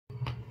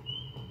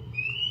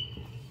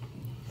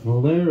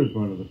Well, there is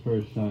one of the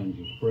first signs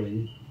of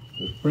spring,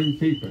 the spring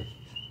peeper.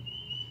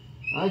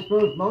 I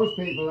suppose most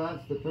people,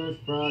 that's the first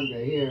frog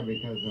they hear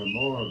because there are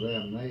more of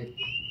them.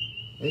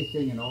 They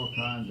sing in all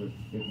kinds of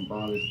different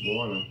bodies of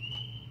water.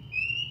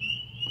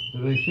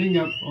 Do they sing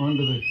up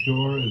onto the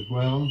shore as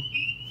well?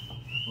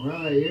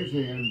 Well, they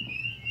usually in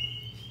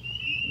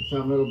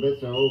some little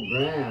bits of old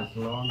grass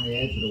along the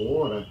edge of the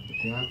water, but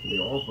you have to be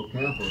awful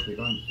careful if you're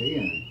going to see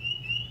any.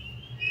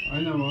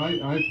 I know,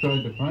 I've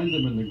tried to find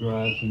them in the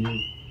grass, and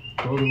you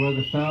go to where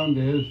the sound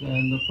is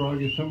and the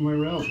frog is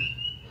somewhere else.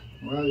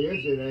 Well,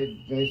 usually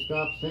they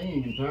stop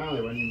singing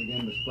entirely when you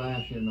begin to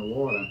splash in the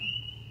water.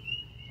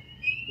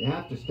 You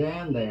have to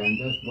stand there and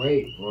just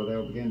wait before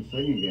they'll begin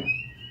singing again.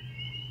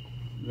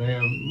 They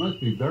must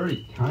be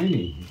very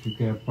tiny if you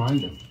can't find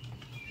them.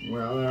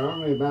 Well, they're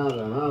only about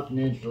a half an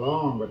inch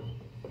long, but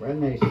when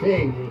they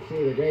sing, you'll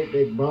see the great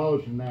big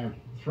bulge in their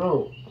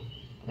throat.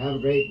 They have a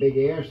great big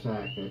air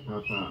sac they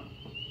puff out.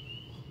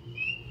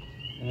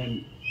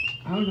 And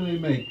how do they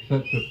make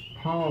such a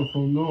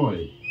powerful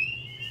noise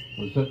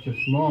with such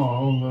a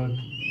small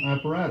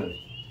apparatus?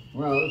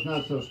 Well, it's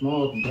not so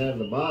small compared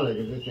to the body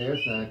because this air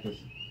sac is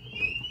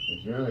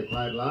really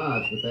quite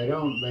large, but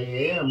the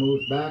air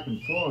moves back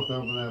and forth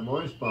over that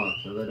voice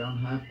box, so they don't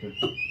have to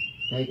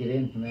take it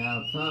in from the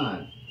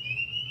outside.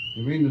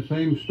 You mean the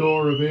same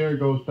store of air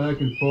goes back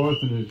and forth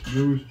and is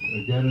used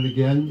again and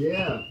again?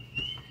 Yeah.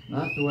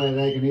 That's the way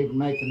they can even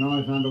make the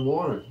noise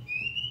underwater.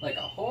 Like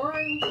a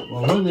horn?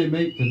 Well, when they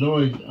make the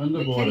noise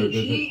underwater,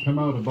 does it come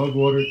out above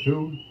water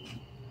too?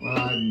 Well,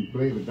 I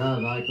believe it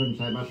does. I couldn't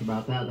say much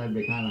about that. That'd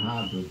be kind of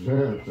hard to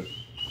observe, but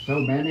so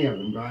many of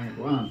them going at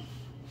once.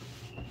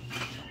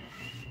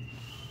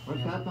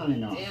 What's that funny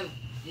noise? Damn,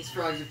 these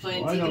frogs are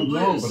playing I don't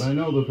know, but I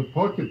know there's a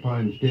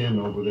porcupine's den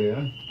over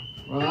there.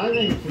 Well, I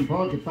think it's some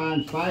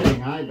porcupines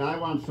fighting. I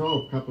once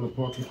saw a couple of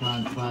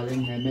porcupines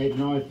fighting. They made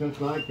noise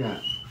just like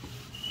that.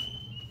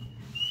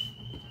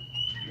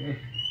 Yes.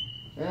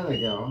 There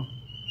they go.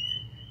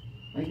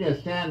 I think they're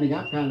standing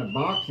up kind of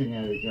boxing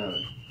at each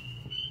other.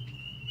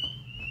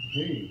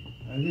 Gee,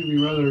 I think it'd be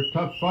rather a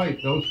tough fight,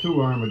 those two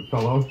armored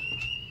fellows.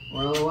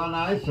 Well, the one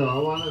I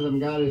saw, one of them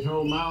got his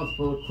whole mouth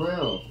full of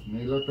quills, and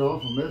he looked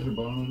awful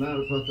miserable, and that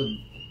was what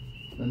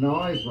the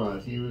noise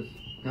was. He was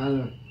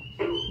kind of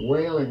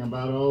wailing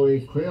about all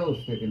these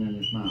quills sticking in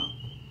his mouth.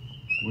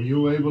 Were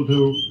you able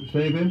to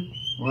save him?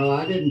 Well,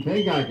 I didn't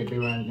think I could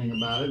do anything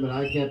about it, but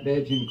I kept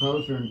edging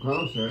closer and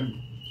closer, and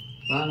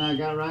finally I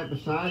got right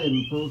beside him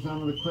and pulled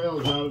some of the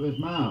quills out of his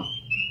mouth.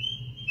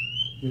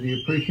 Did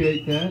he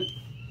appreciate that?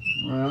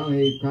 Well,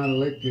 he kind of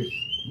licked his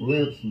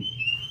lips and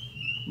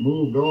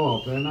moved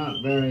off. They're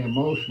not very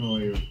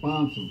emotionally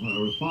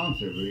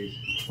responsive, these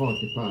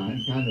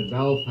porcupines. Kind of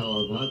dull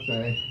fellows, I'd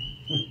say.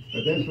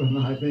 But this one,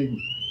 I think,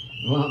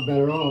 is a lot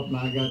better off than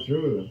I got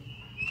through them.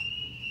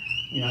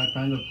 Yeah,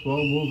 kind of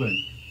slow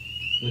moving.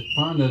 This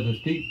pond has a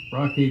steep,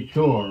 rocky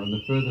shore on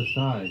the further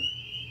side,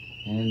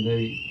 and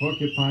the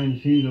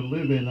porcupines seem to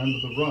live in under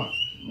the rocks.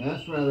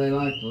 That's where they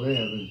like to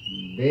live, is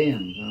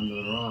dens under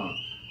the rocks,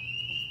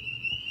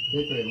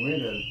 particularly in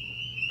winter.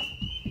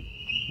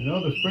 You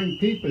know, the spring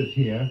peepers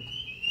here,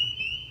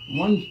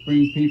 one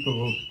spring peeper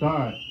will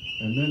start,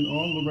 and then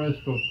all the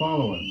rest will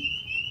follow him.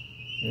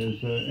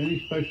 Is any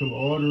special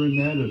order in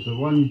that? Is the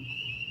one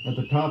at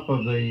the top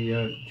of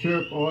the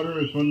chirp order,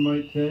 as one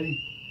might say?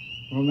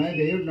 Well,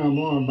 maybe you'd know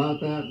more about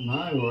that than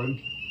I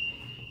would.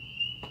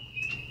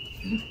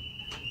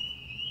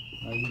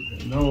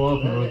 I know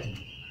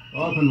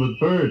often with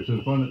birds,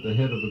 there's one at the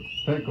head of the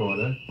peck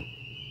order.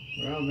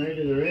 Well,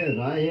 maybe there is.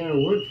 I hear a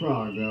wood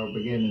frog, though,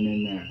 beginning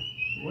in there.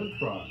 Wood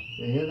frog?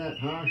 You hear that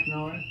harsh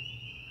noise?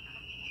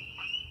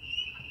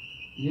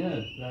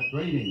 Yes, that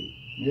grating.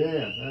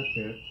 Yes, that's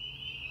it.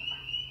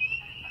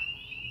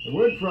 The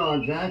wood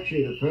frog's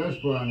actually the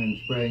first one in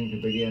spring to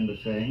begin to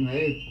sing.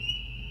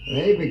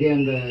 Males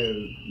begin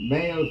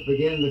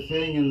to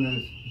sing, and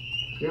there's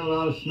still a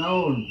lot of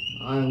snow in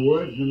the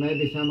woods, and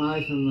maybe some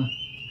ice in the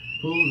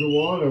pools of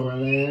water where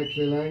they're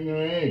actually laying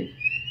their eggs.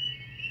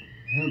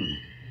 Heaven.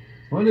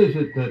 What is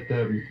it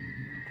that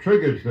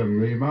triggers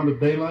them? The amount of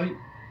daylight?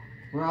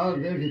 Well,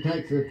 it usually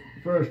takes the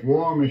first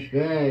warmish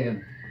day,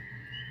 and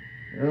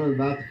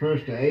about the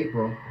 1st of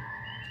April,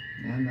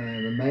 and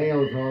the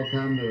males all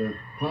come to the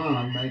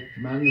pond, make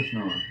tremendous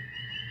noise.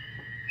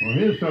 Well,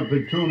 here's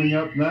something tuning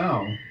up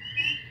now.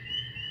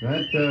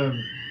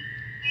 That,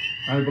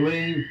 I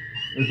believe,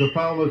 is a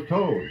fowler's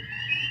toad.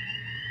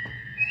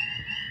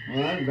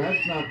 Well,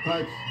 that's not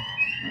quite...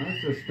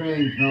 That's a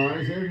strange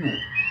noise, isn't it?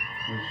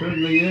 It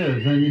certainly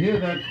is. And you hear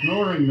that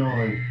snoring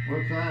noise.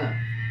 What's that?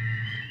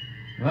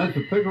 Well, that's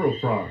a pickerel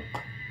frog.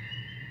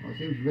 Well,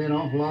 seems to be an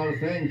awful lot of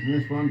things in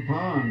this one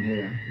pond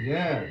here.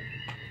 Yes.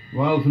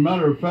 Well, as a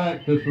matter of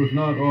fact, this was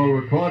not all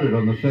recorded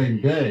on the same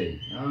day.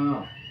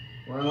 Oh.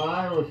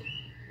 Well,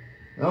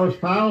 those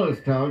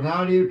fowler's toads,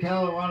 how do you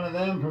tell one of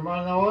them from one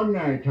of the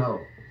ordinary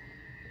toads?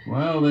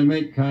 Well, they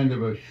make kind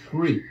of a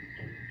shriek,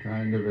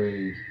 kind of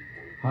a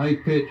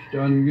high-pitched,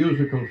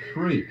 unmusical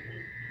shriek.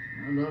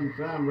 That doesn't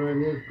sound very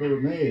musical to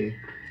me.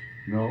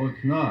 No,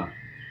 it's not.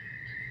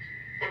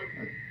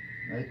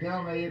 They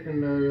tell me you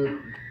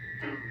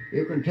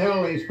can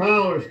tell these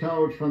Fowler's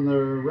toads from the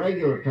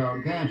regular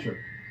toad, can't you?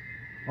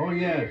 Oh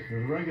yes,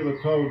 there's a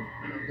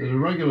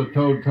regular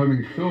toad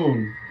coming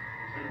soon,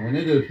 and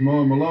it is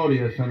more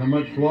melodious and a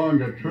much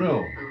longer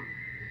trill.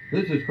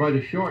 This is quite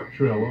a short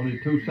trill, only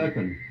 2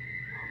 seconds.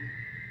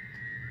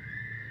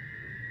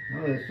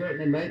 Well, they're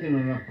certainly making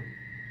an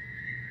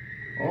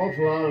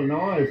awful lot of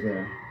noise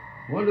there.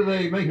 What are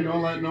they making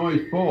all that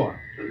noise for?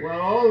 Well,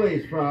 all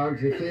these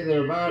frogs, you see,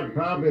 there are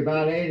probably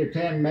about 8 or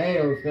 10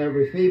 males to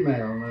every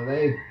female. Now,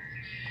 they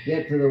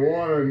get to the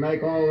water and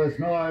make all this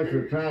noise to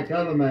attract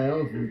other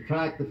males and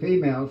attract the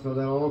females, so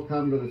they'll all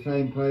come to the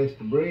same place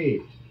to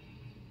breed.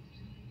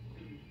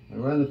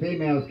 And when the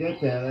females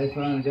get there, they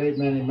find a great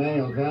many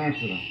males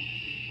after them.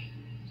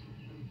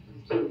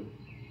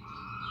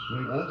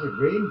 That's a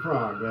green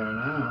frog there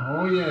now.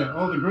 Oh yeah,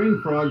 oh the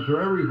green frogs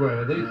are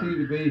everywhere. They seem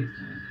to be...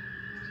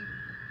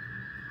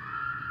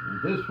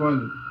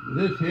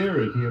 This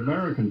here is the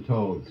American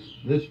toad,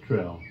 this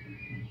trill.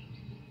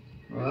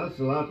 Well, that's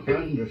a lot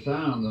pleasanter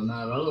sound than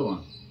that other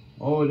one.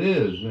 Oh, it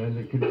is, and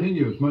it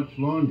continues much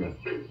longer.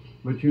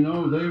 But you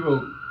know,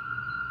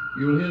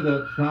 you'll hear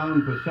that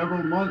sound for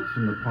several months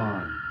in the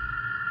pond.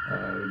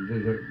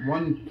 Does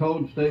one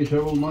toad stay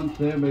several months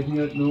there making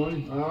that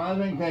noise? Oh, I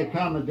think they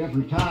come at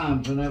different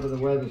times whenever the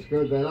weather's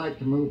good. They like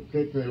to move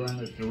particularly when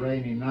it's a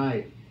rainy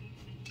night.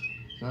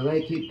 So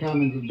they keep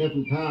coming to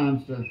different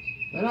times.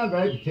 They're not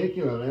very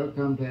particular. They'll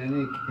come to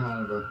any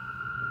kind of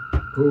a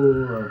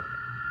pool or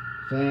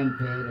sand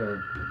pit,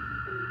 or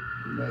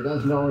it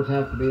doesn't always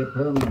have to be a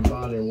permanent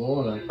body of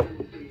water.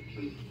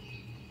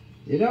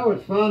 You know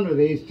what's fun with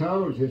these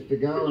toads is to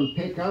go and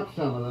pick up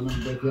some of them,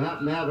 and if you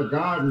happen to have a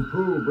garden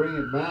pool, bring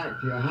it back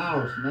to your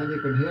house, and then you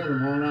can hear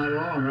them all night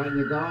long right in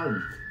your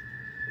garden.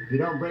 If you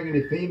don't bring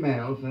any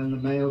females, then the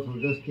males will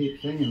just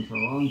keep singing for a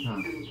long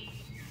time.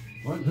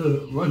 What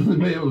do the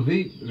males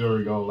eat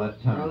during all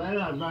that time? Well, they're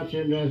not much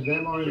interested.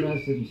 They're more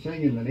interested in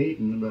singing than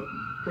eating, but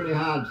pretty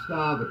hard to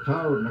starve a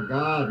toad in a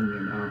garden, you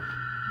know.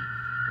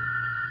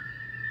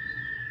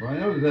 Well, I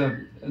know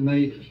that,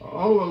 and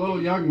all the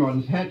little young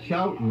ones hatch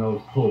out in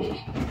those pools.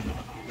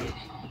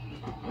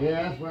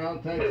 Yes, well,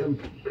 it takes them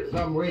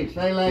some weeks.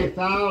 They lay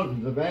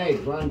thousands of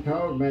eggs. One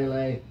toad may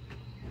lay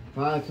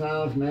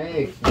 5,000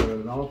 eggs, so there's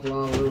an awful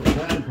lot of little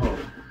tadpoles.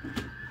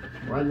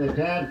 When the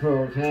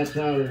tadpoles hatch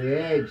out of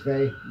the eggs,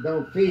 they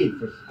don't feed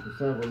for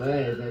several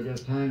days. They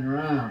just hang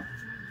around.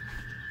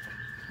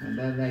 And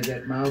then they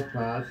get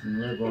mouthparts and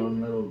live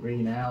on little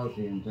green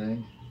algae and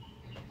things.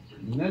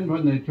 And then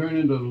when they turn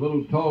into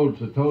little toads,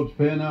 the toads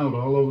fan out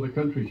all over the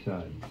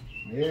countryside.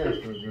 Yes,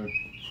 there's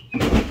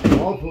an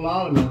awful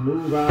lot of them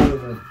move out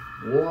of the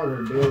water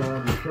and build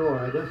on the shore.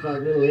 They're just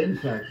like little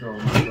insects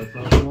almost. They're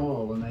so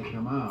small when they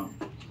come out.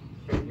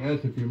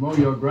 Yes, if you mow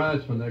your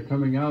grass when they're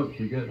coming out,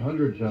 you get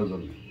hundreds of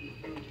them.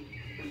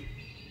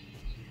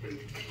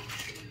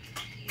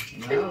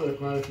 Now there are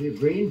quite a few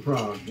green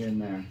frogs in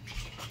there.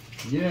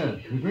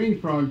 Yes, the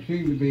green frogs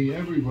seem to be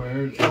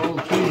everywhere all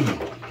season.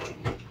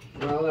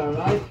 Well, they're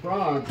nice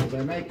frogs, but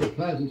they make a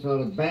pleasant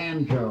sort of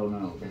banjo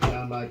note. They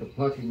sound like a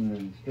plucking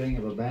the string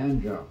of a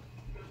banjo.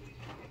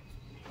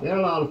 They're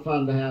a lot of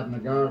fun to have in a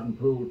garden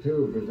pool,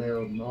 too, because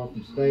they'll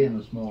often stay in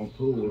a small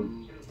pool.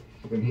 And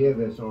you can hear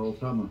this all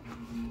summer.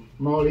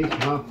 More at least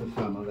half the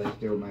summer, they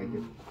still make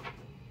it.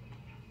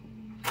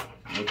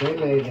 But they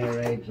lay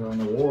their eggs on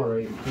the water.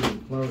 You can see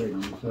them floating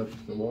on the surface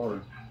of the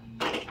water.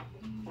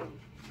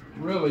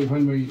 Really,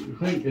 when we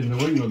think in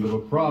New England of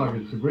a frog,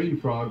 it's the green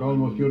frog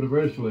almost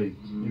universally.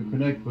 You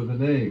connect with the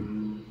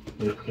name.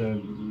 It's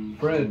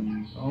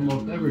spread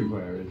almost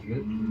everywhere,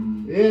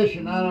 isn't it? Yes,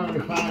 you not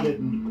only find it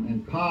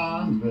in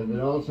ponds, but it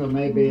also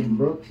may be in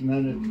brooks, and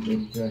then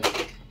it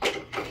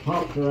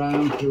hops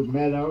around through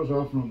meadows.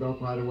 Often will go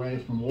quite a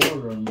ways from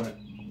water in wet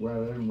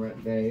weather and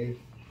wet days.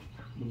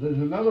 But there's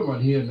another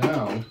one here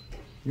now.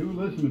 You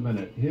listen a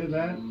minute. Hear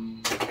that?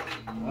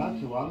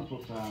 That's a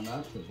wonderful sound.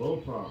 That's the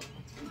bullfrog.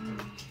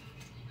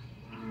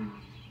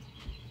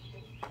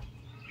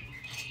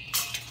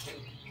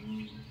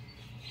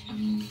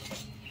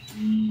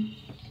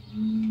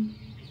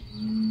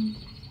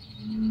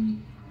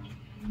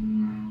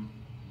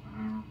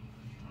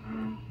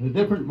 The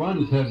different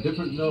ones have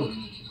different notes.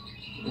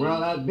 Well,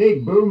 that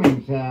big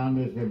booming sound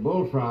is the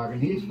bullfrog,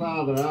 and he's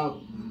farther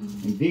out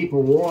in deeper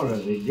water.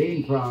 The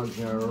green frogs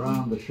are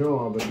around the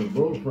shore, but the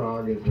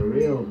bullfrog is a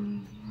real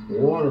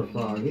water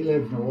frog. He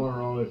lives in the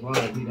water all his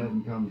life. He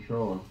doesn't come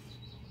ashore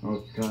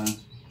most of the time.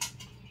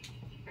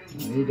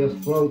 And he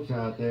just floats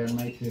out there and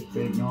makes this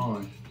big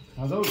noise.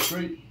 Are those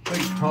great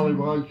big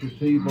pollywogs you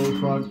see,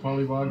 bullfrog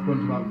pollywogs,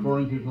 ones about 4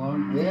 inches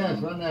long? Yes,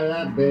 when they're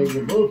that big,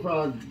 the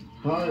bullfrog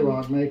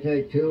pollywog may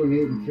take 2 and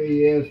even 3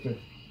 years to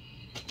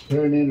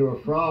turn into a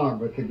frog,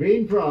 but the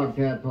green frog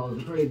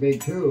tadpoles are pretty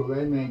big too.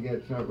 They may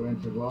get several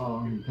inches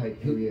long and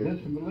take 2 years.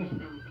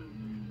 Listen.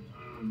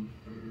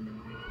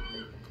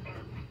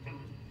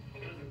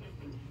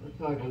 Looks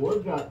like a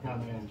wood duck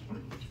coming in.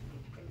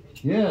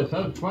 Yes,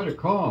 that's quite a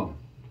call.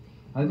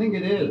 I think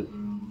it is.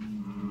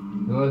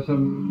 There are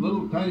some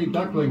little tiny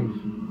ducklings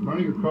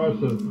running across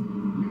the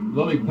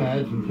lily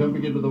pads and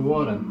jumping into the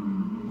water.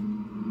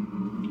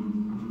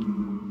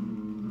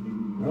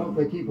 Well, if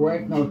they keep away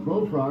from those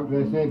bullfrogs,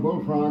 they say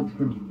bullfrogs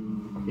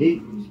can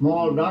eat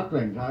small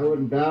ducklings. I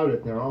wouldn't doubt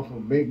it. They're awful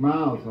big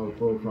mouths, those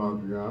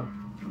bullfrogs got.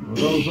 Well,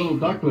 those little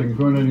ducklings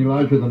weren't any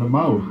larger than a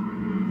mouse.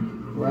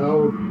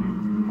 Well,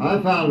 I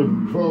found a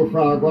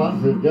bullfrog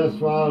once that just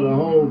swallowed a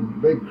whole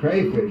big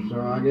crayfish, so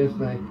I guess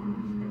their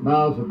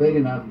mouths are big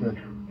enough to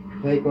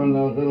take one of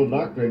those little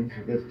ducklings if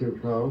it gets too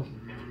close.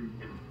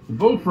 The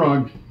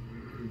bullfrogs,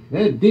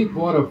 they're deep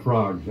water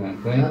frogs,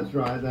 aren't they? That's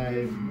right.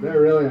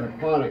 They're really an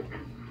aquatic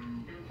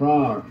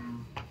frog.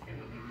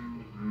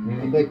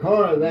 And they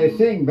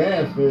sing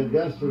best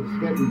just as it's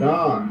getting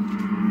dark.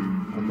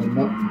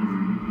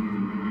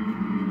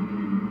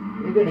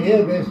 You can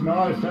hear this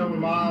noise several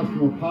miles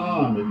from a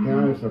pond it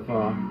carries so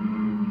far.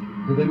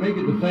 Do they make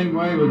it the same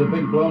way with a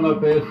big blown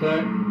up air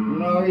sac?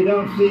 No, you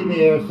don't see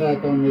the air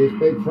sac on these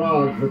big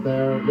frogs, but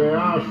they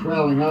are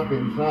swelling up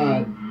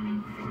inside.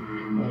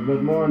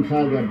 But more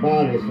inside their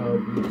body,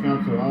 so it's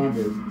not so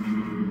obvious.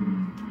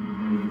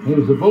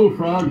 Is the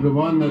bullfrog the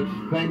one that's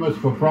famous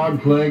for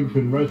frog's legs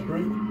in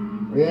restaurants?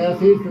 Yes,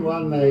 he's the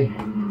one they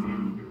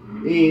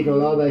eat,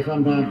 although they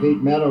sometimes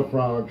eat meadow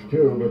frogs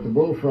too, but the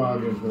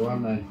bullfrog is the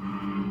one that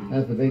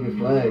has the biggest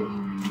legs.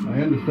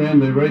 I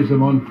understand they raise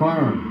them on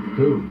farms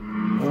too.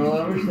 Well,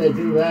 I wish they'd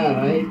do that.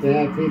 I hate to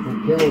have people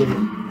kill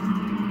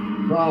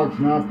these frogs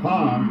in our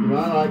pond, but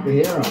I like to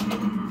hear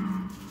them.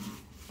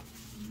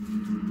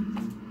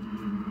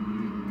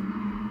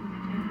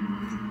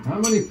 How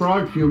many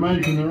frogs do you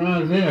imagine there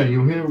are there?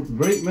 You hear a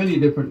great many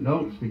different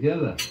notes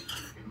together.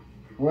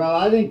 Well,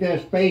 I think they're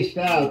spaced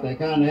out. They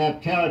kind of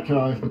have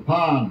territories, the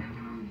pond.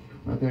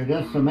 But there are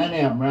just so many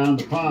of them around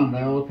the pond,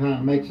 they all kind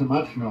of make so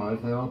much noise,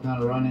 they all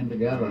kind of run in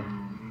together.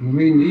 You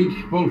mean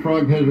each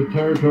bullfrog has a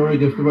territory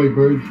just the way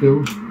birds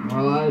do?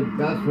 Well,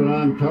 that's what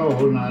I'm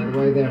told, and the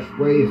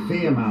way you see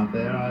them out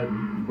there, I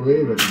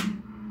believe it.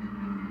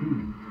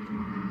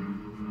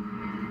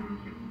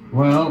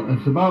 Well,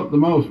 it's about the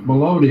most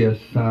melodious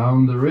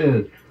sound there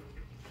is.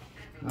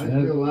 I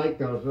still like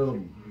those little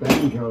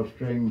banjo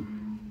string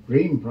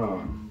green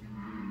frogs.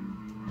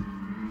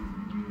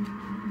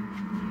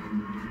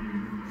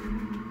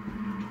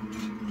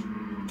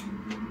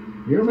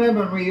 You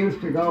remember when we used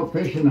to go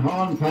fishing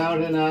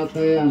hornpouting out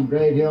there on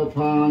Great Hill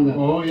Pond?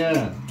 Oh,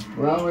 yeah.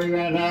 Well, we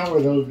went out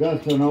with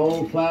just an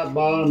old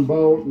flat-bottom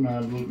boat and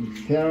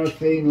a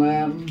kerosene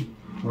lantern.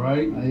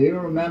 Right. You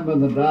remember in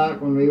the dark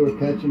when we were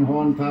catching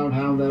hornpout,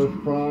 how those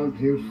frogs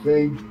used to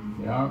sing?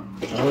 Yeah.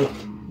 Those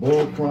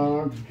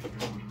bullfrogs.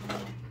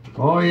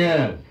 Oh,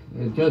 yes.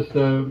 It just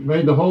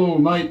made the whole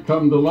night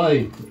come to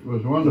life. It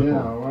was wonderful.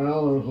 Yeah,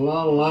 well, there was a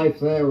lot of life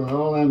there with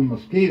all them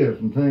mosquitoes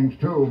and things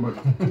too, but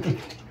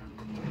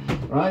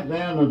right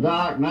there in the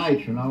dark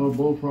nights, you know, the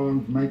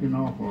bullfrogs make an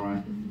awful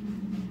racket.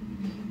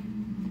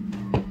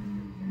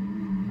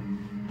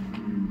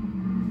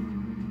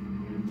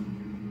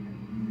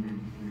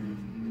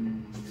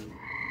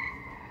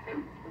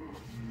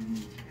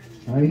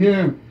 I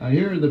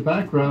hear in the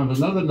background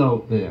another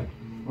note there.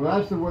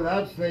 Well,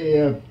 that's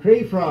the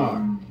tree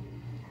frog.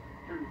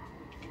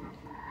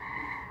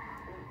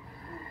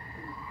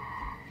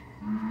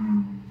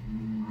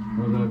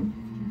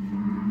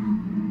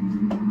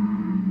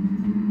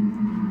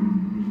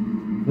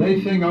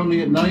 They sing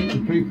only at night, the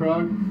tree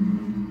frog?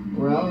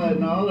 Well,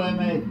 no, they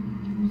may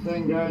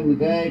sing during the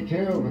day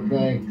too, but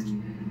they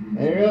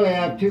really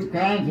have two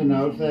kinds of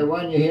notes. They're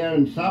one you hear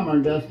in summer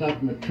just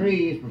up in the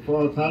trees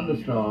before a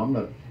thunderstorm,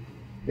 but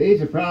these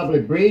are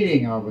probably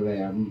breeding over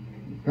there and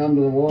come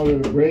to the water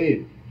to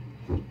breed.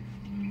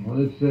 Well,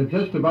 it's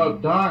just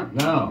about dark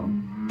now,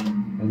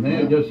 and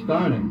they're just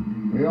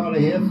starting. We ought to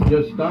hear some.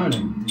 Just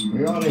starting.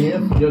 We ought to hear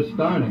some. Just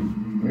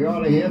starting. We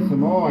ought to hear some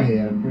more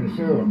here pretty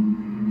soon.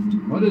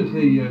 What is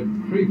the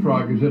tree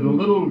frog? Is it a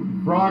little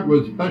frog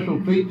with special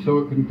feet so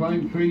it can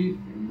climb trees?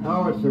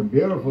 Oh, it's a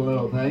beautiful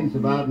little thing. It's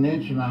about 1.5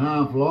 inches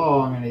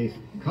long, and he's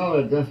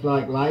colored just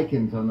like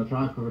lichens on the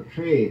trunk of a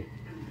tree.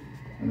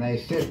 And they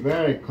sit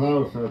very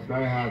close, so it's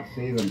very hard to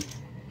see them.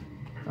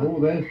 Oh,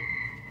 there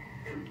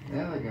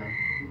they go.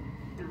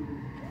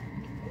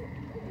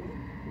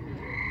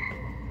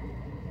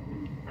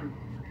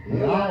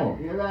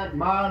 Hear that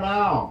barn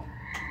owl?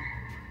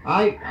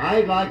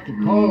 I'd like to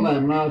call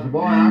them when I was a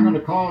boy. I'm going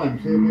to call him,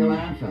 see if he'll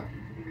answer.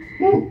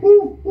 I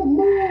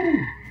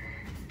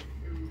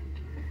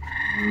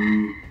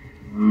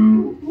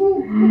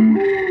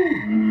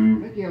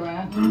think he'll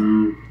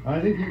answer. I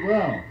think he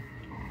will.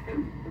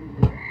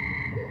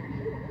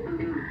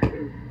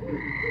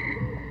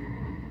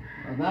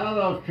 Well, now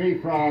those tree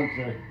frogs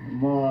are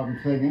more of them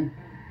singing.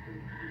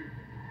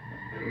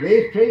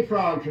 These tree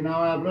frogs, you know,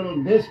 have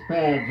little disc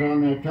pads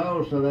on their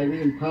toes so they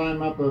can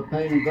climb up a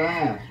pane of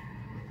glass.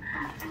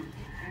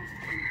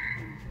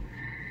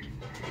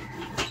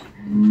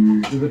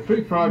 Do the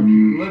tree frogs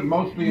live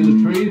mostly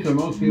in the trees or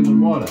mostly in the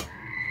water?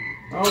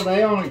 Oh,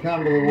 they only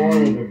come to the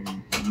water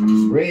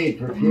to breed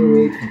for a few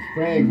weeks in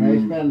spring. They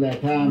spend their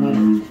time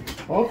on it.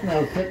 Often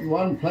they'll sit in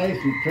one place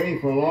in the tree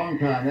for a long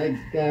time. They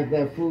have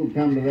their food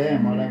come to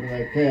them, whatever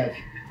they catch.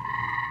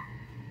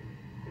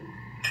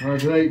 Or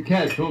do they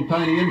catch little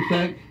tiny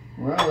insects?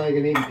 Well, they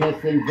can even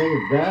catch things big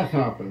as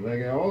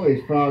grasshoppers. All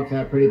these frogs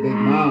have pretty big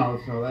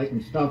mouths, so they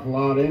can stuff a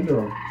lot into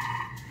them.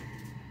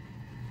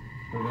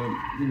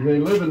 Do they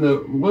live in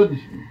the woods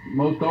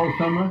most all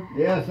summer?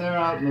 Yes, they're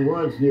out in the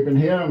woods, and you can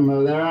hear them.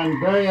 They're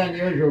very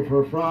unusual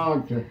for a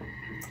frog to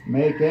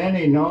make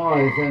any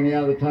noise any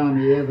other time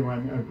of year than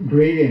when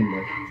breeding,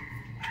 but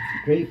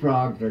tree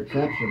frogs are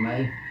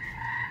exception.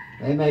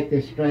 They make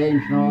this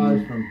strange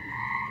noise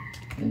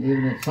and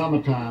even in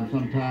summertime,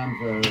 sometimes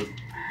an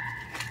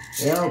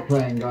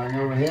aeroplane going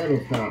overhead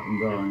will start them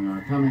going, or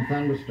a coming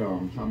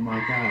thunderstorm, something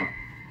like that.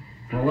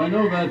 Well, I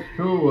know that's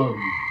true of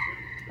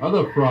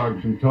other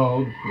frogs and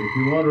toads. If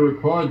you want to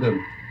record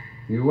them,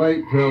 you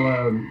wait till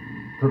a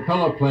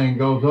propeller plane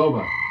goes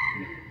over,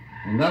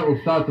 and that will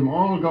start them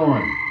all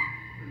going.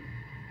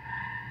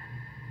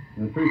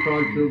 And tree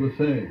frogs do the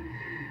same.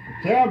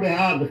 It's terribly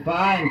hard to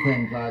find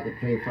things like a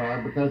tree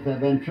frog because they're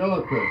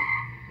ventriloquists.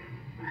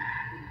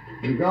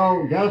 You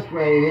go just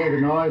where you hear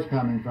the noise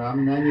coming from,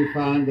 and then you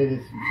find that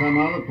it's some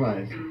other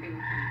place.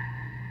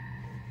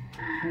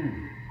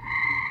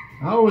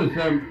 How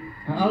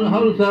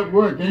does that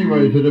work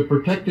anyway? Is it a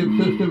protective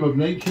system of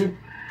nature?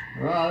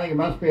 Well, I think it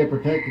must be a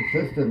protective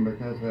system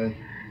because they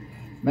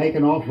make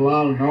an awful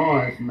lot of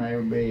noise, and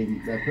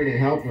they're pretty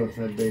helpless.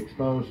 They'd be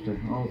exposed to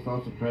all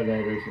sorts of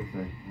predators if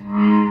they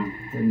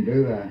didn't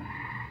do that.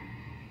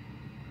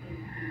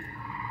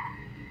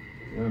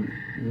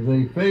 Do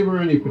they favor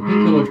any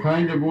particular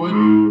kind of wood?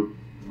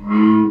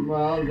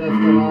 Well, just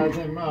what I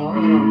think, no,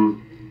 they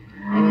don't.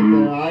 I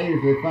think that I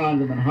usually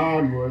find them in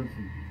hardwoods,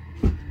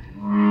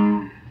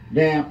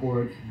 damp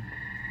woods.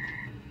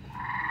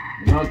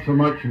 Not so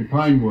much in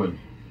pine woods.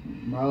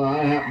 Well,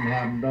 I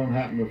don't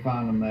happen to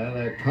find them there.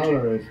 Their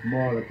color is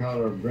more the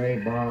color of gray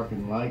bark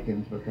and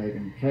lichens, but they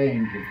can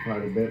change it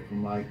quite a bit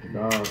from light to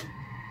dark.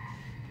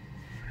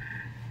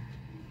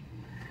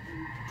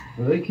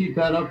 Do they keep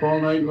that up all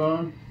night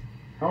long?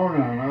 Oh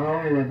no,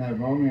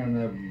 only when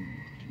they're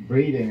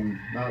breeding and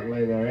not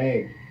lay their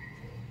eggs.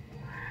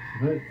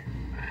 But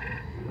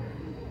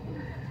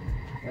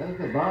There's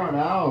the barn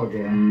owl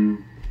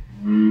again.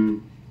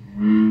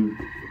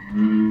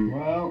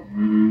 well,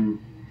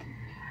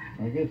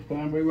 I guess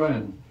time we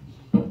went.